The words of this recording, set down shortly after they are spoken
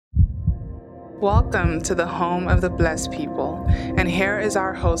Welcome to the home of the blessed people, and here is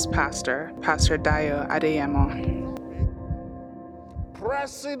our host pastor, Pastor Dayo, Adeyemo.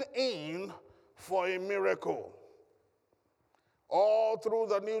 Pressing in for a miracle. All through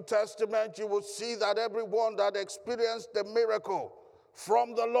the New Testament, you will see that everyone that experienced the miracle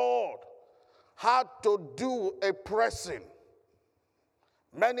from the Lord had to do a pressing.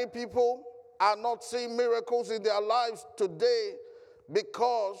 Many people are not seeing miracles in their lives today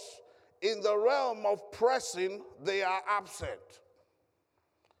because in the realm of pressing, they are absent.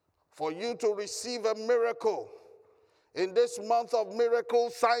 For you to receive a miracle in this month of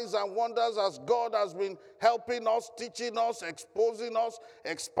miracles, signs, and wonders, as God has been helping us, teaching us, exposing us,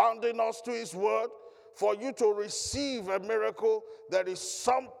 expounding us to His Word, for you to receive a miracle, there is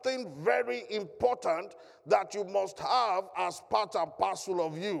something very important that you must have as part and parcel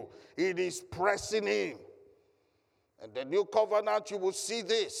of you. It is pressing in. In the new covenant, you will see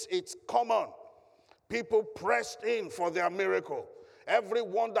this. It's common. People pressed in for their miracle.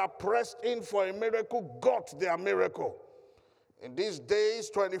 Everyone that pressed in for a miracle got their miracle. In these days,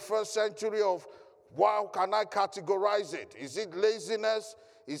 21st century of how can I categorize it? Is it laziness?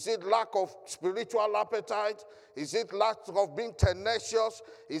 Is it lack of spiritual appetite? Is it lack of being tenacious?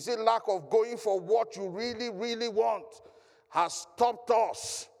 Is it lack of going for what you really, really want? Has stopped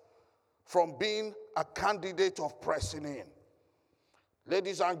us from being a candidate of pressing in.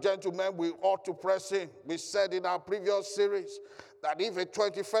 Ladies and gentlemen, we ought to press in. We said in our previous series that if a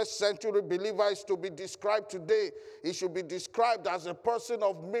 21st century believer is to be described today, he should be described as a person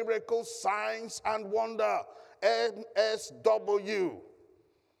of miracles, signs, and wonder. MSW.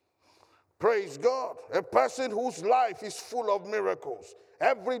 Praise God. A person whose life is full of miracles.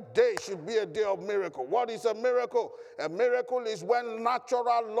 Every day should be a day of miracle. What is a miracle? A miracle is when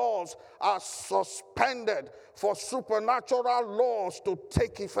natural laws are suspended for supernatural laws to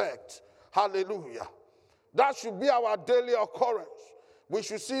take effect. Hallelujah. That should be our daily occurrence. We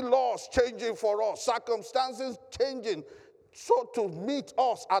should see laws changing for us, circumstances changing so to meet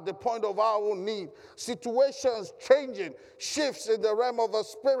us at the point of our own need, situations changing, shifts in the realm of the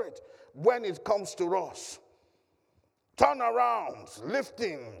spirit when it comes to us. Turnarounds,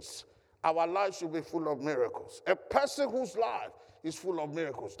 liftings. Our life should be full of miracles. A person whose life is full of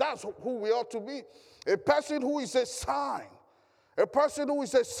miracles. That's who we ought to be. A person who is a sign. A person who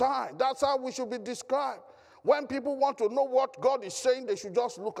is a sign. That's how we should be described. When people want to know what God is saying, they should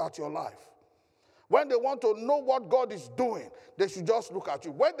just look at your life. When they want to know what God is doing, they should just look at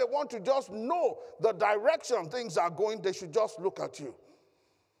you. When they want to just know the direction things are going, they should just look at you.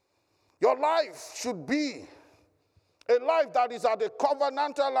 Your life should be a life that is at a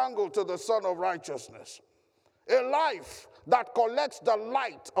covenantal angle to the Son of Righteousness. A life that collects the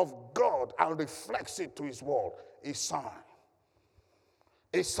light of God and reflects it to His world. A sign.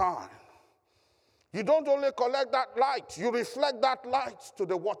 A sign. You don't only collect that light, you reflect that light to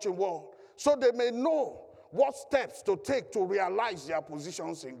the watching world so they may know what steps to take to realize their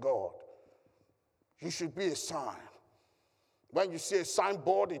positions in God. You should be a sign. When you see a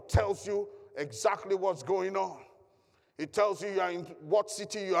signboard, it tells you exactly what's going on. It tells you are in what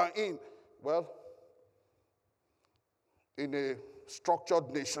city you are in. Well, in a structured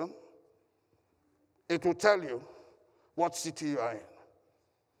nation, it will tell you what city you are in.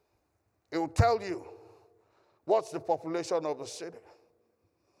 It will tell you what's the population of the city.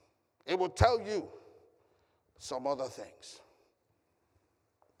 It will tell you some other things.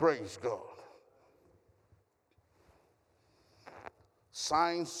 Praise God.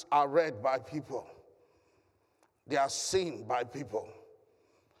 Signs are read by people. They are seen by people.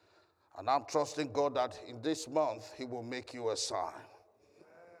 And I'm trusting God that in this month, He will make you a sign.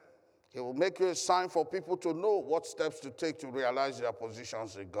 He will make you a sign for people to know what steps to take to realize their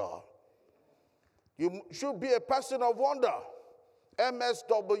positions in God. You should be a person of wonder.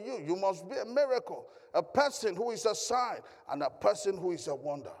 MSW. You must be a miracle. A person who is a sign and a person who is a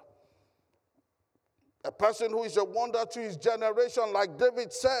wonder. A person who is a wonder to his generation, like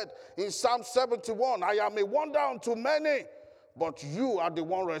David said in Psalm 71, I am a wonder unto many, but you are the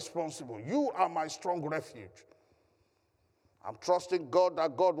one responsible. You are my strong refuge. I'm trusting God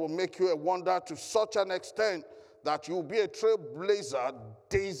that God will make you a wonder to such an extent that you'll be a trailblazer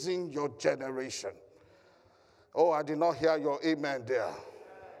dazing your generation. Oh, I did not hear your amen there.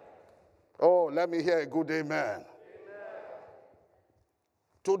 Oh, let me hear a good amen.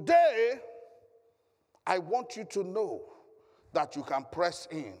 Today, I want you to know that you can press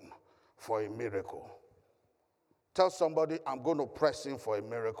in for a miracle. Tell somebody, I'm going to press in for a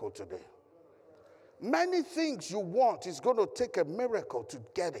miracle today. Many things you want is going to take a miracle to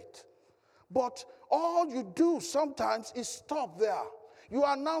get it. But all you do sometimes is stop there. You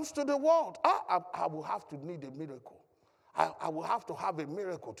announce to the world, I will have to need a miracle. I will have to have a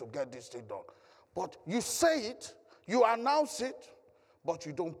miracle to get this thing done. But you say it, you announce it, but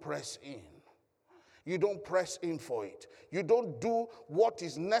you don't press in. You don't press in for it. You don't do what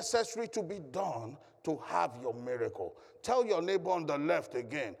is necessary to be done to have your miracle. Tell your neighbor on the left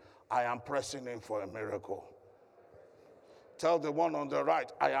again, I am pressing in for a miracle. Tell the one on the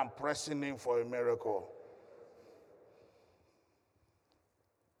right, I am pressing in for a miracle.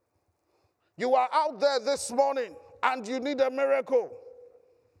 You are out there this morning and you need a miracle.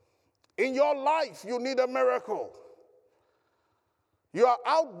 In your life, you need a miracle. You are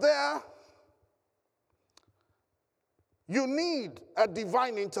out there, you need a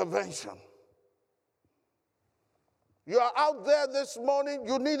divine intervention. You are out there this morning,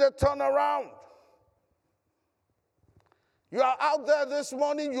 you need a turnaround. You are out there this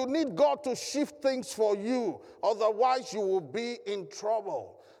morning, you need God to shift things for you. Otherwise, you will be in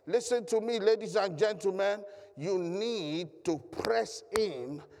trouble. Listen to me, ladies and gentlemen. You need to press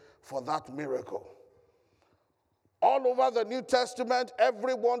in for that miracle. All over the New Testament,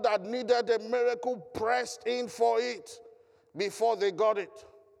 everyone that needed a miracle pressed in for it before they got it.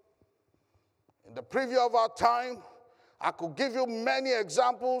 In the preview of our time, I could give you many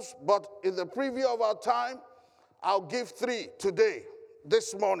examples, but in the preview of our time, I'll give 3 today,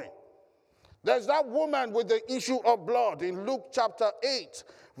 this morning. There's that woman with the issue of blood in Luke chapter 8,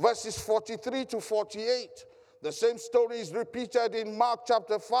 verses 43 to 48. The same story is repeated in Mark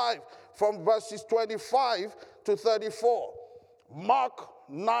chapter 5, from verses 25 to 34. Mark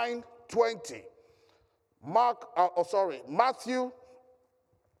 9:20. Matthew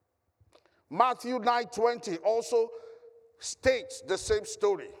 9:20 also states the same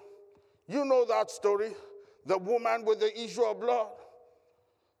story. You know that story. The woman with the issue of blood.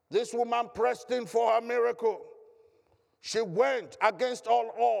 This woman pressed in for her miracle. She went against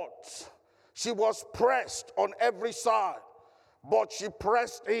all odds. She was pressed on every side, but she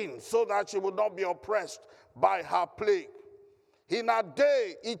pressed in so that she would not be oppressed by her plague. In her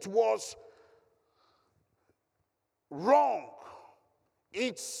day, it was wrong.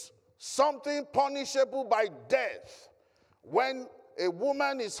 It's something punishable by death when a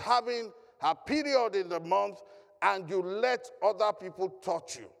woman is having her period in the month and you let other people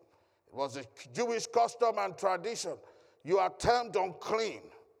touch you. It was a Jewish custom and tradition. You are termed unclean.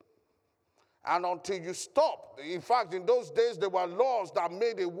 And until you stop, in fact, in those days, there were laws that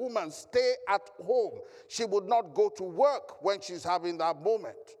made a woman stay at home. She would not go to work when she's having that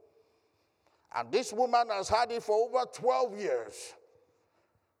moment. And this woman has had it for over 12 years.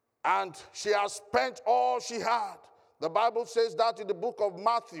 And she has spent all she had. The Bible says that in the book of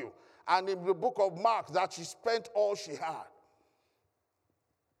Matthew and in the book of Mark, that she spent all she had.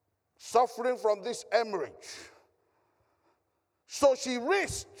 Suffering from this hemorrhage. So she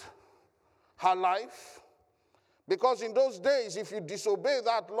risked her life, because in those days, if you disobey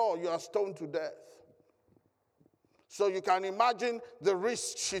that law, you are stoned to death. So you can imagine the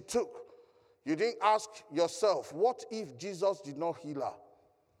risk she took. You didn't ask yourself, what if Jesus did not heal her?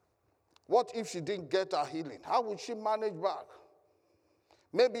 What if she didn't get her healing? How would she manage back?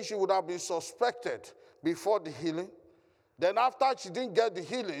 Maybe she would have been suspected before the healing. Then after she didn't get the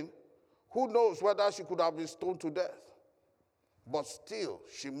healing, who knows whether she could have been stoned to death. But still,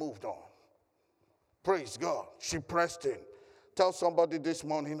 she moved on. Praise God. She pressed in. Tell somebody this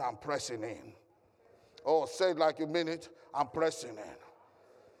morning, I'm pressing in. Oh, say it like you mean it. I'm pressing in.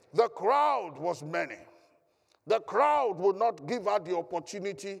 The crowd was many. The crowd would not give her the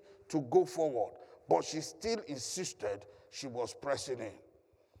opportunity to go forward, but she still insisted she was pressing in.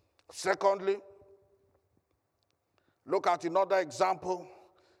 Secondly, look at another example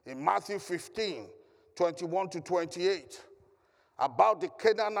in Matthew 15, 21 to 28, about the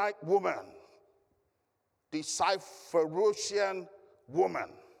Canaanite woman, the Syrophoenician woman,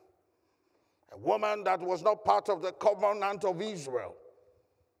 a woman that was not part of the covenant of Israel.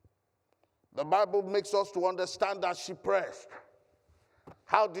 The Bible makes us to understand that she pressed.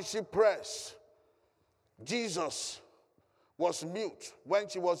 How did she press? Jesus was mute when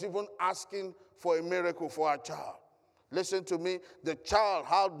she was even asking for a miracle for her child. Listen to me. The child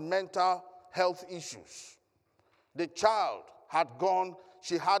had mental health issues. The child had gone,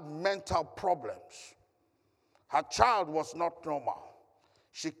 she had mental problems. Her child was not normal.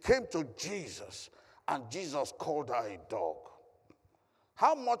 She came to Jesus, and Jesus called her a dog.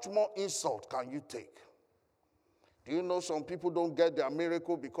 How much more insult can you take? Do you know some people don't get their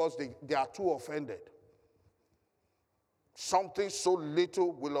miracle because they are too offended? Something so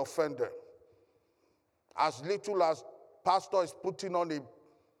little will offend them. As little as pastor is putting on a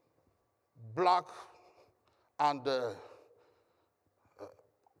black and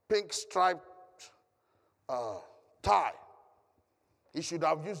pink striped tie. He should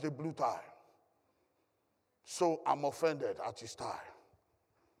have used a blue tie. So I'm offended at his tie.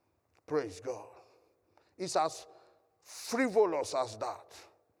 Praise God. It's as frivolous as that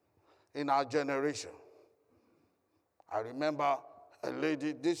in our generation. I remember a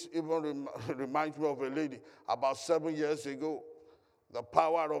lady, this even reminds me of a lady, about 7 years ago. The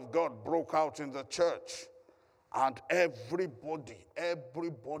power of God broke out in the church. And everybody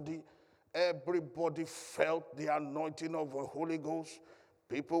felt the anointing of the Holy Ghost.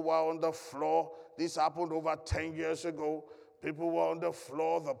 People were on the floor. This happened over 10 years ago. People were on the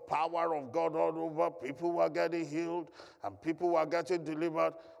floor. The power of God all over. People were getting healed. And people were getting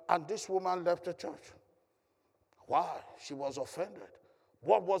delivered. And this woman left the church. Why? She was offended.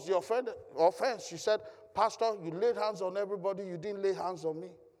 What was the offense? She said, Pastor, you laid hands on everybody. You didn't lay hands on me.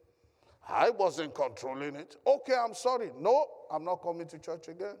 I wasn't controlling it. Okay, I'm sorry. No, I'm not coming to church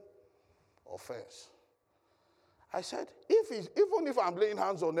again. Offense. I said, even if I'm laying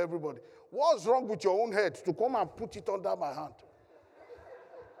hands on everybody, what's wrong with your own head to come and put it under my hand?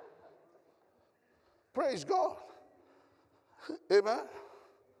 Praise God. Amen.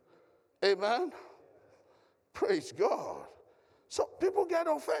 Amen. Praise God. So people get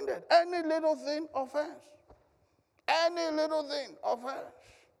offended. Any little thing, offense. Any little thing, offense.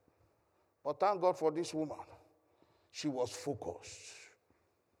 But thank God for this woman. She was focused.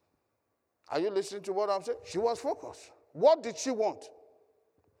 Are you listening to what I'm saying? She was focused. What did she want?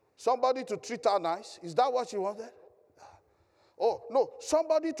 Somebody to treat her nice? Is that what she wanted? Oh, no.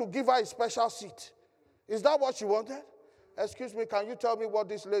 Somebody to give her a special seat. Is that what she wanted? Excuse me, can you tell me what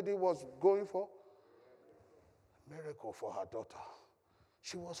this lady was going for? Miracle for her daughter.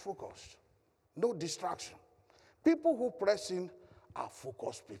 She was focused. No distraction. People who press in are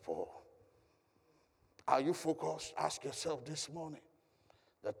focused people. Are you focused? Ask yourself this morning.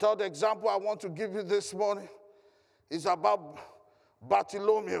 The third example I want to give you this morning is about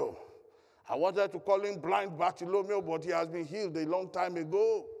Bartholomew. I wanted to call him blind Bartholomew, but he has been healed a long time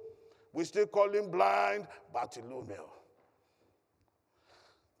ago. We still call him blind Bartholomew.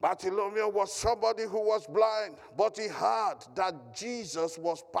 Bartholomew was somebody who was blind, but he heard that Jesus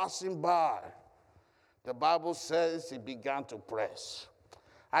was passing by. The Bible says he began to press.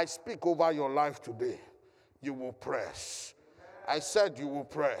 I speak over your life today. You will press. I said you will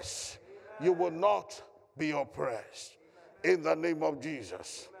press. You will not be oppressed. In the name of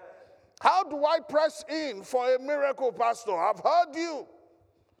Jesus. How do I press in for a miracle, Pastor? I've heard you.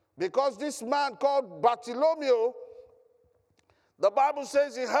 Because this man called Bartholomew, the Bible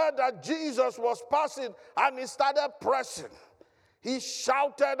says he heard that Jesus was passing and he started pressing. He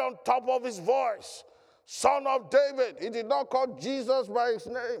shouted on top of his voice, Son of David. He did not call Jesus by his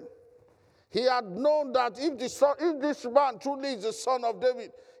name. He had known that if this man truly is the Son of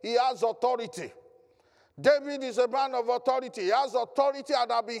David, he has authority. David is a man of authority. He has authority,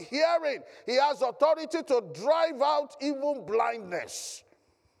 and I've been hearing he has authority to drive out even blindness.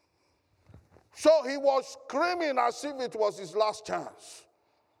 So he was screaming as if it was his last chance.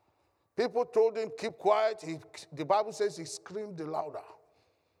 People told him, keep quiet. The Bible says he screamed the louder.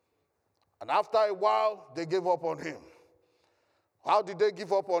 And after a while, they gave up on him. How did they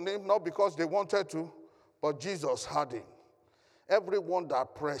give up on him? Not because they wanted to, but Jesus had him. Everyone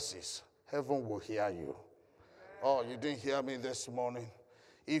that presses, heaven will hear you. Oh, you didn't hear me this morning.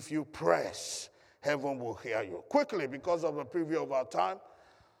 If you press, heaven will hear you. Quickly, because of the preview of our time,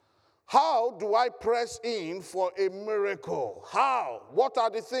 how do I press in for a miracle? How? What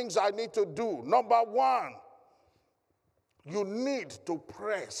are the things I need to do? Number one, you need to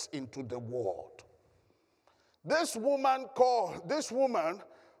press into the word. This woman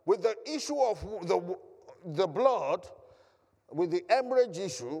with the issue of the blood, with the hemorrhage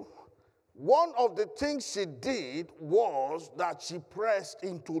issue, one of the things she did was that she pressed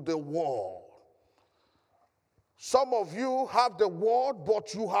into the word. Some of you have the word,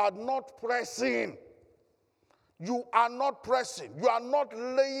 but you are not pressing. You are not pressing. You are not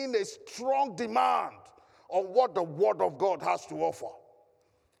laying a strong demand on what the word of God has to offer.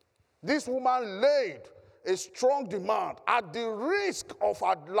 This woman laid a strong demand at the risk of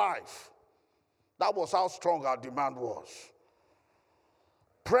her life. That was how strong her demand was.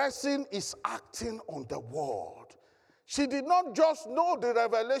 Pressing is acting on the word. She did not just know the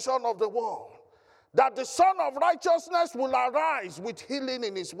revelation of the word, that the Son of Righteousness will arise with healing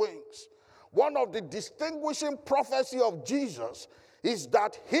in his wings. One of the distinguishing prophecies of Jesus is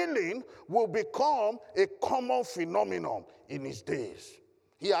that healing will become a common phenomenon in his days.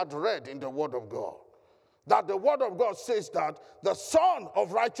 He had read in the Word of God that the Word of God says that the Son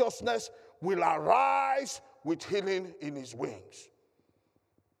of Righteousness will arise with healing in his wings.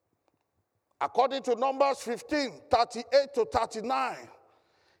 According to Numbers 15, 38 to 39,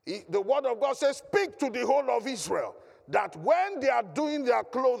 the word of God says, speak to the whole of Israel, that when they are doing their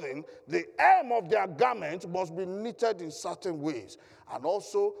clothing, the hem of their garment must be knitted in certain ways. And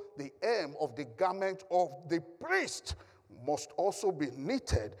also the hem of the garment of the priest must also be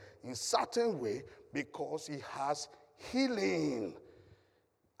knitted in certain way, because he has healing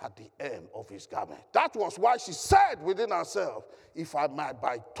at the hem of his garment. That was why she said within herself, if I might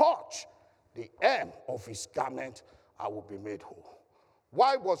by touch the hem of his garment, I will be made whole.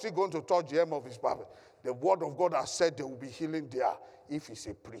 Why was he going to touch the hem of his garment? The word of God has said there will be healing there if he's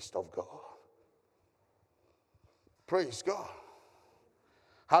a priest of God. Praise God.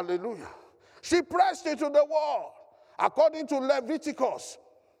 Hallelujah. She pressed into the wall. According to Leviticus,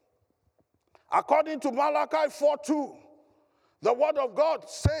 according to Malachi 4:2, the word of God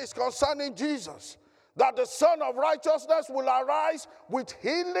says concerning Jesus that the Son of Righteousness will arise with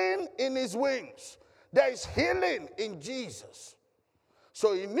healing in his wings. There is healing in Jesus.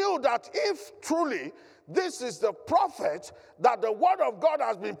 So he knew that if truly this is the prophet that the word of God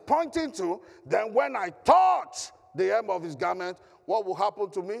has been pointing to, then when I touch the hem of his garment, what will happen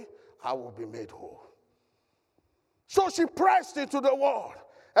to me? I will be made whole. So she pressed into the word.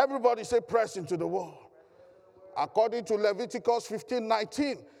 Everybody say press into the word. According to Leviticus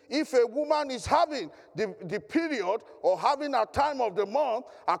 15:19, if a woman is having the period or having a time of the month,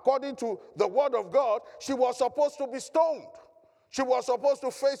 according to the word of God, she was supposed to be stoned. She was supposed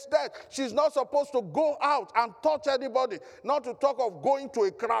to face death. She's not supposed to go out and touch anybody, not to talk of going to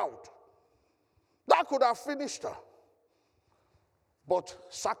a crowd. That could have finished her. But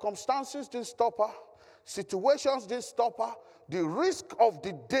circumstances didn't stop her. Situations didn't stop her. The risk of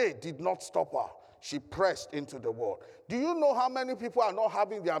the day did not stop her. She pressed into the word. Do you know how many people are not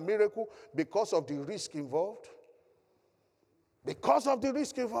having their miracle because of the risk involved? Because of the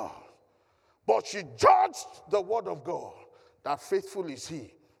risk involved. But she judged the word of God, that faithful is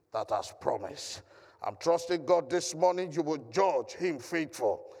he that has promised. I'm trusting God this morning you will judge him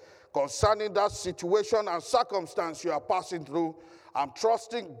faithful. Concerning that situation and circumstance you are passing through, I'm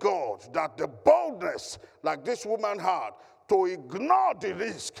trusting God that the boldness like this woman had to ignore the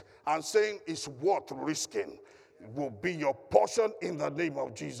risk and saying it's worth risking will be your portion in the name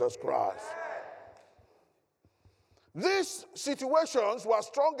of Jesus Christ. These situations were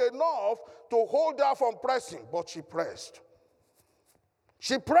strong enough to hold her from pressing, but she pressed.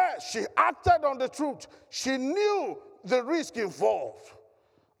 She pressed. She acted on the truth. She knew the risk involved.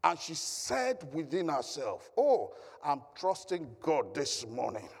 And she said within herself, oh, I'm trusting God this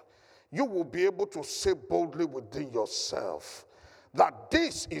morning. You will be able to say boldly within yourself that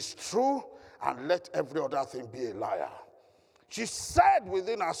this is true, and let every other thing be a liar. She said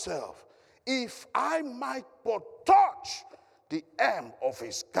within herself, if I might but touch the hem of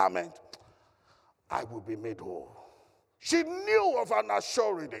his garment, I will be made whole. She knew of an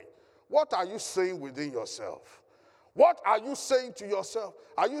assurity. What are you saying within yourself? What are you saying to yourself?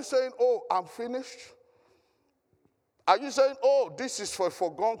 Are you saying, oh, I'm finished? Are you saying, oh, this is for a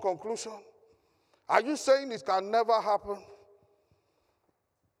foregone conclusion? Are you saying it can never happen?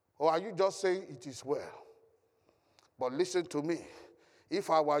 Or are you just saying it is well? But listen to me. If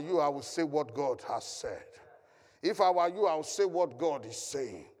I were you, I would say what God has said. If I were you, I would say what God is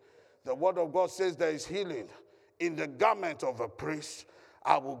saying. The word of God says there is healing in the garment of a priest.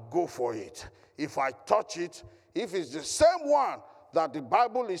 I will go for it. If I touch it, if it's the same one that the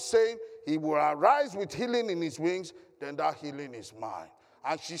Bible is saying he will arise with healing in his wings, then that healing is mine.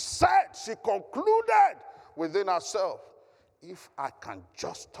 And she said, she concluded within herself, if I can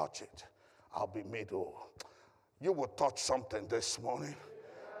just touch it, I'll be made whole. You will touch something this morning,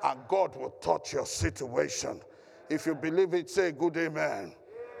 and God will touch your situation. If you believe it, say good amen.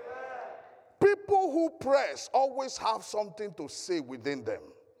 People who press always have something to say within them.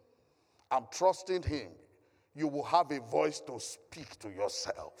 I'm trusting him. You will have a voice to speak to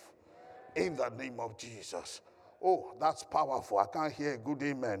yourself in the name of Jesus. Oh, that's powerful. I can't hear a good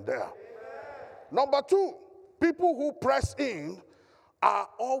amen there. Number two, people who press in are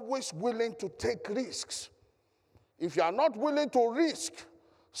always willing to take risks. If you are not willing to risk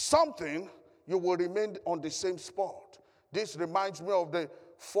something, you will remain on the same spot. This reminds me of the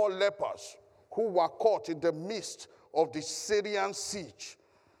 4 lepers who were caught in the midst of the Syrian siege.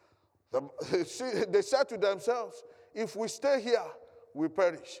 They said to themselves, if we stay here, we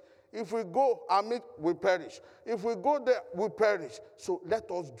perish. If we go and meet, we perish. If we go there, we perish. So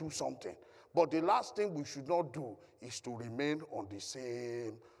let us do something. But the last thing we should not do is to remain on the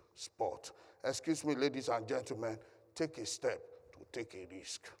same spot. Excuse me, ladies and gentlemen, take a step to take a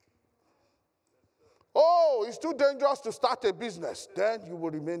risk. Oh, it's too dangerous to start a business. Then you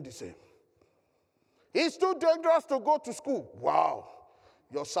will remain the same. It's too dangerous to go to school. Wow.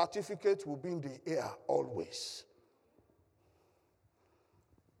 Your certificate will be in the air always.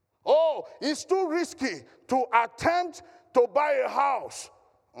 Oh, it's too risky to attempt to buy a house.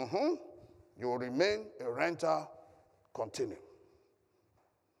 You will remain a renter. Continue.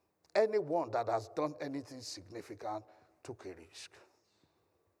 Anyone that has done anything significant took a risk.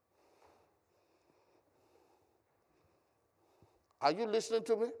 Are you listening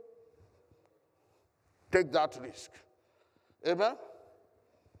to me? Take that risk. Amen?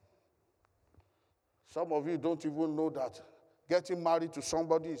 Some of you don't even know that getting married to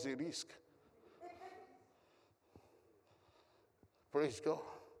somebody is a risk. Praise God.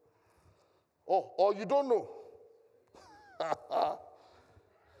 Oh, or you don't know.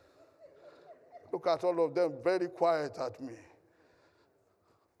 Look at all of them very quiet at me.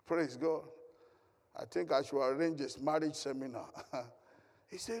 Praise God. I think I should arrange a marriage seminar.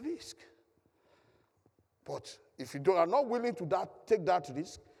 It's a risk. But if you are not willing to take that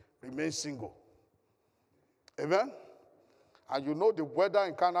risk, remain single. Amen? And you know the weather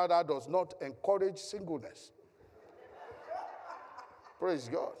in Canada does not encourage singleness. Praise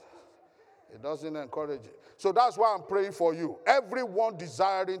God. It doesn't encourage it. So that's why I'm praying for you. Everyone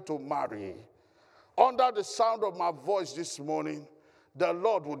desiring to marry, under the sound of my voice this morning, the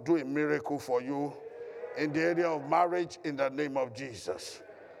Lord will do a miracle for you in the area of marriage in the name of Jesus.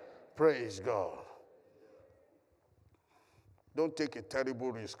 Praise God. Don't take a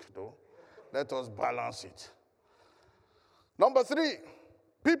terrible risk, though. Let us balance it. Number 3,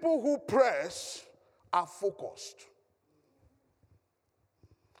 people who press are focused.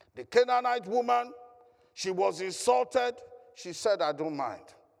 The Canaanite woman, she was insulted. She said, I don't mind.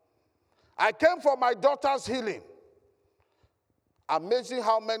 I came for my daughter's healing. Amazing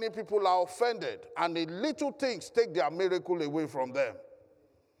how many people are offended, and the little things take their miracle away from them.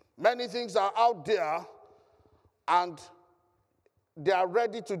 Many things are out there, and they are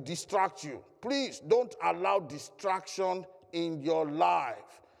ready to distract you. Please don't allow distraction in your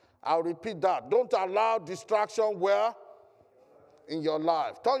life. I'll repeat that. Don't allow distraction where? In your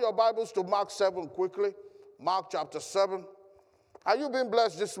life. Turn your Bibles to Mark 7 quickly. Mark chapter 7. Are you being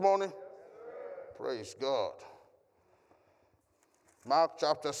blessed this morning? Praise God. Mark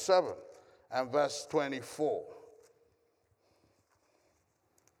chapter 7 and verse 24.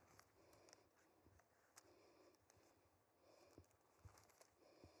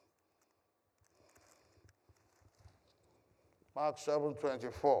 Mark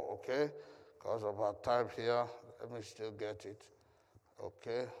 7:24, okay? Because of our time here, let me still get it.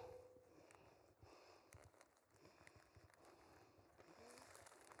 Okay.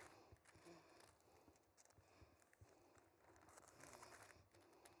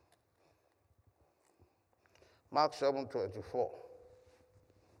 Mark 7:24.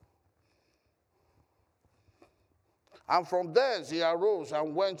 And from thence he arose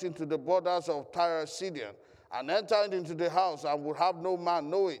and went into the borders of Tyre and Sidon, and entered into the house, and would have no man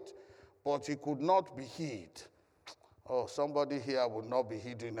know it, but he could not be hid. Oh, somebody here would not be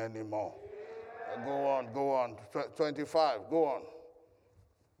hidden anymore. Go on. 25, go on.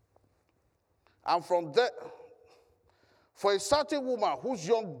 And from there, for a certain woman whose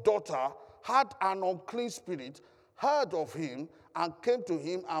young daughter had an unclean spirit, heard of him, and came to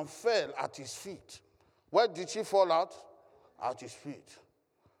him and fell at his feet. Where did she fall out? At his feet.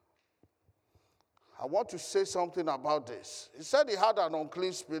 I want to say something about this. He said he had an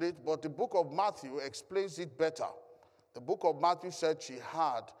unclean spirit, but the book of Matthew explains it better. The book of Matthew said she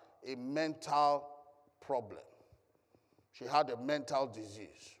had a mental problem. She had a mental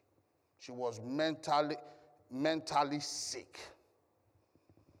disease. She was mentally sick.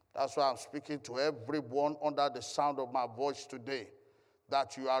 That's why I'm speaking to everyone under the sound of my voice today,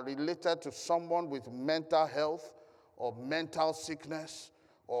 that you are related to someone with mental health or mental sickness,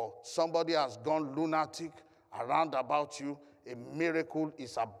 or somebody has gone lunatic around about you. A miracle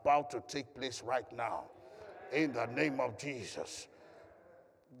is about to take place right now in the name of Jesus.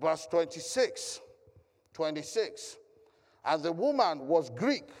 Verse 26. And the woman was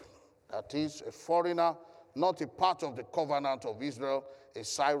Greek, that is a foreigner, not a part of the covenant of Israel, a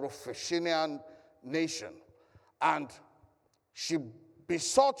Syrophoenician nation. And she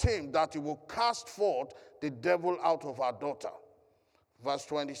besought him that he would cast forth the devil out of her daughter. Verse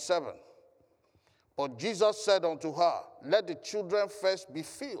 27. But Jesus said unto her, let the children first be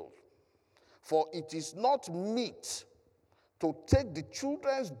filled, for it is not meet to take the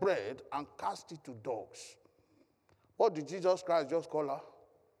children's bread and cast it to dogs. What did Jesus Christ just call her?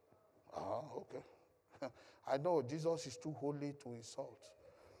 Okay. I know Jesus is too holy to insult.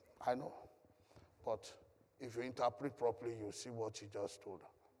 I know. But if you interpret properly, you'll see what he just told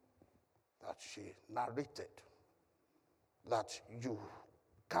her. that she narrated that you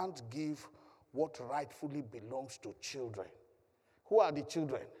can't give what rightfully belongs to children. Who are the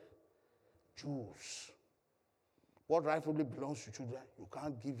children? Jews. What rightfully belongs to children, you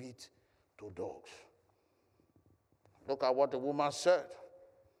can't give it to dogs. Look at what the woman said.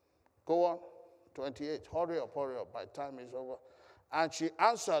 Go on, 28. Hurry up, my time is over. And she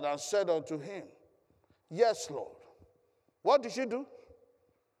answered and said unto him, yes, Lord. What did she do?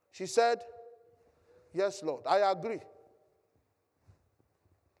 She said, yes, Lord, I agree.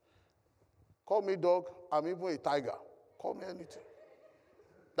 Call me dog, I'm even a tiger. Call me anything.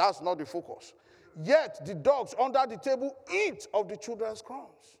 That's not the focus. Yet the dogs under the table eat of the children's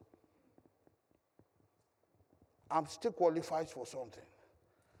crumbs. I'm still qualified for something.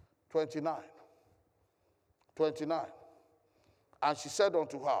 29. And she said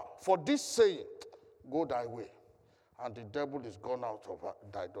unto her, for this saying, go thy way, and the devil is gone out of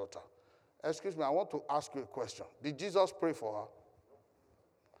thy daughter. Excuse me, I want to ask you a question. Did Jesus pray for her?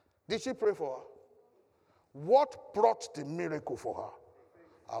 Did she pray for her? What brought the miracle for her?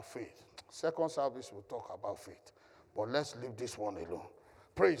 Her faith. Second service, we'll talk about faith. But let's leave this one alone.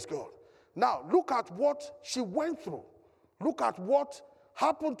 Praise God. Now, look at what she went through. Look at what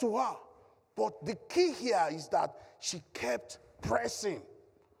happened to her. But the key here is that she kept pressing.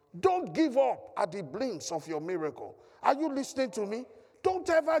 Don't give up at the blinks of your miracle. Are you listening to me? Don't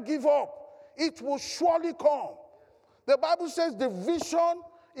ever give up. It will surely come. The Bible says the vision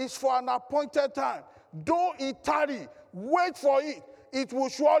is for an appointed time. Though it tarry, wait for it. It will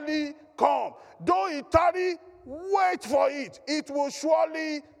surely come. Though it tarry, wait for it. It will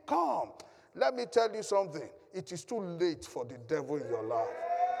surely come. Let me tell you something. It is too late for the devil in your life.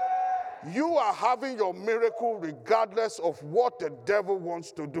 You are having your miracle regardless of what the devil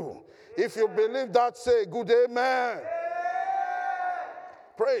wants to do. If you believe that, say good amen.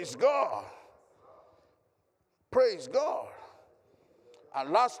 Praise God. Praise God.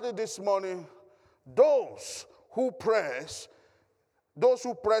 And lastly this morning, those who press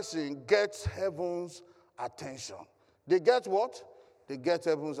in get heaven's attention. They get what? They get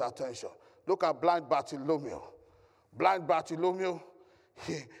heaven's attention. Look at blind Bartholomew. Blind Bartholomew,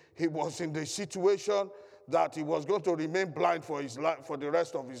 he was in the situation that he was going to remain blind for his life, for the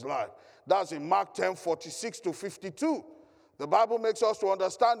rest of his life. That's in Mark 10:46-52. The Bible makes us to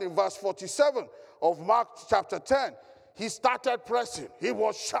understand in verse 47 of Mark chapter 10, he started pressing. He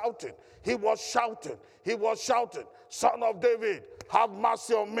was shouting. Son of David, have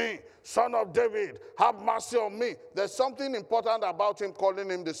mercy on me. Son of David, have mercy on me. There's something important about him calling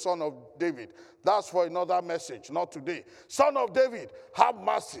him the son of David. That's for another message, not today. Son of David, have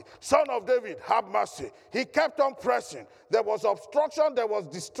mercy. Son of David, have mercy. He kept on pressing. There was obstruction, there was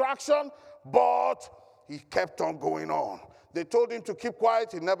distraction, but he kept on going on. They told him to keep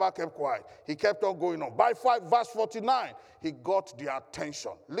quiet. He never kept quiet. He kept on going on. By verse 49, he got the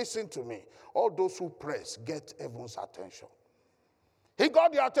attention. Listen to me. All those who press get heaven's attention. He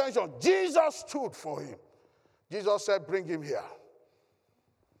got the attention. Jesus stood for him. Jesus said, bring him here.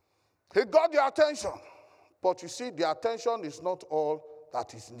 He got the attention. But you see, the attention is not all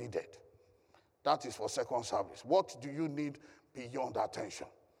that is needed. That is for second service. What do you need beyond attention?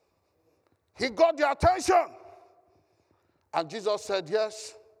 He got the attention. And Jesus said,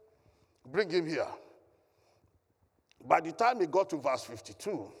 yes, bring him here. By the time he got to verse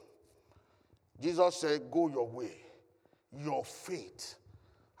 52, Jesus said, go your way. Your faith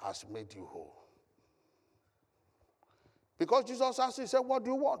has made you whole. Because Jesus asked, he said, what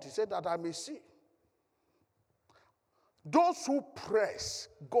do you want? He said, that I may see. Those who press,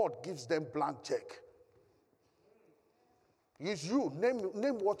 God gives them blank check. It's you. Name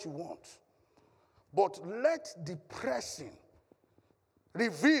what you want. But let the pressing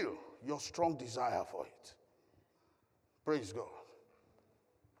reveal your strong desire for it. Praise God.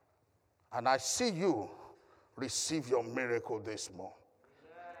 And I see you receive your miracle this morning.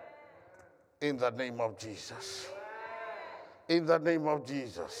 In the name of Jesus. In the name of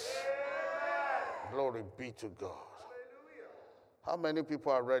Jesus. Glory be to God. How many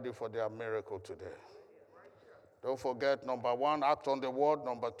people are ready for their miracle today? Don't forget, number 1, act on the word.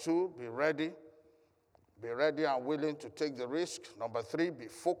 Number 2, be ready. Be ready and willing to take the risk. Number 3, be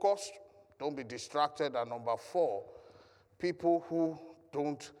focused. Don't be distracted. And number 4, people who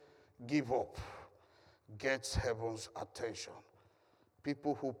don't give up get heaven's attention.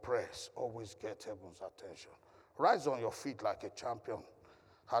 People who press always get heaven's attention. Rise on your feet like a champion.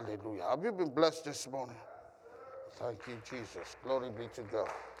 Hallelujah. Have you been blessed this morning? Thank you, Jesus. Glory be to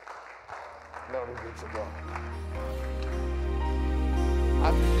God. Glory be to God.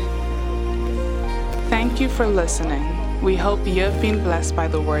 I believe. Thank you for listening. We hope you have been blessed by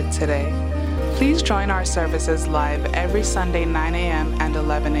the word today. Please join our services live every Sunday 9 a.m. and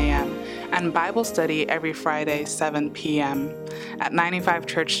 11 a.m. and Bible study every Friday 7 p.m. at 95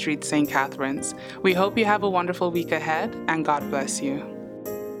 Church Street, St. Catharines. We hope you have a wonderful week ahead, and God bless you.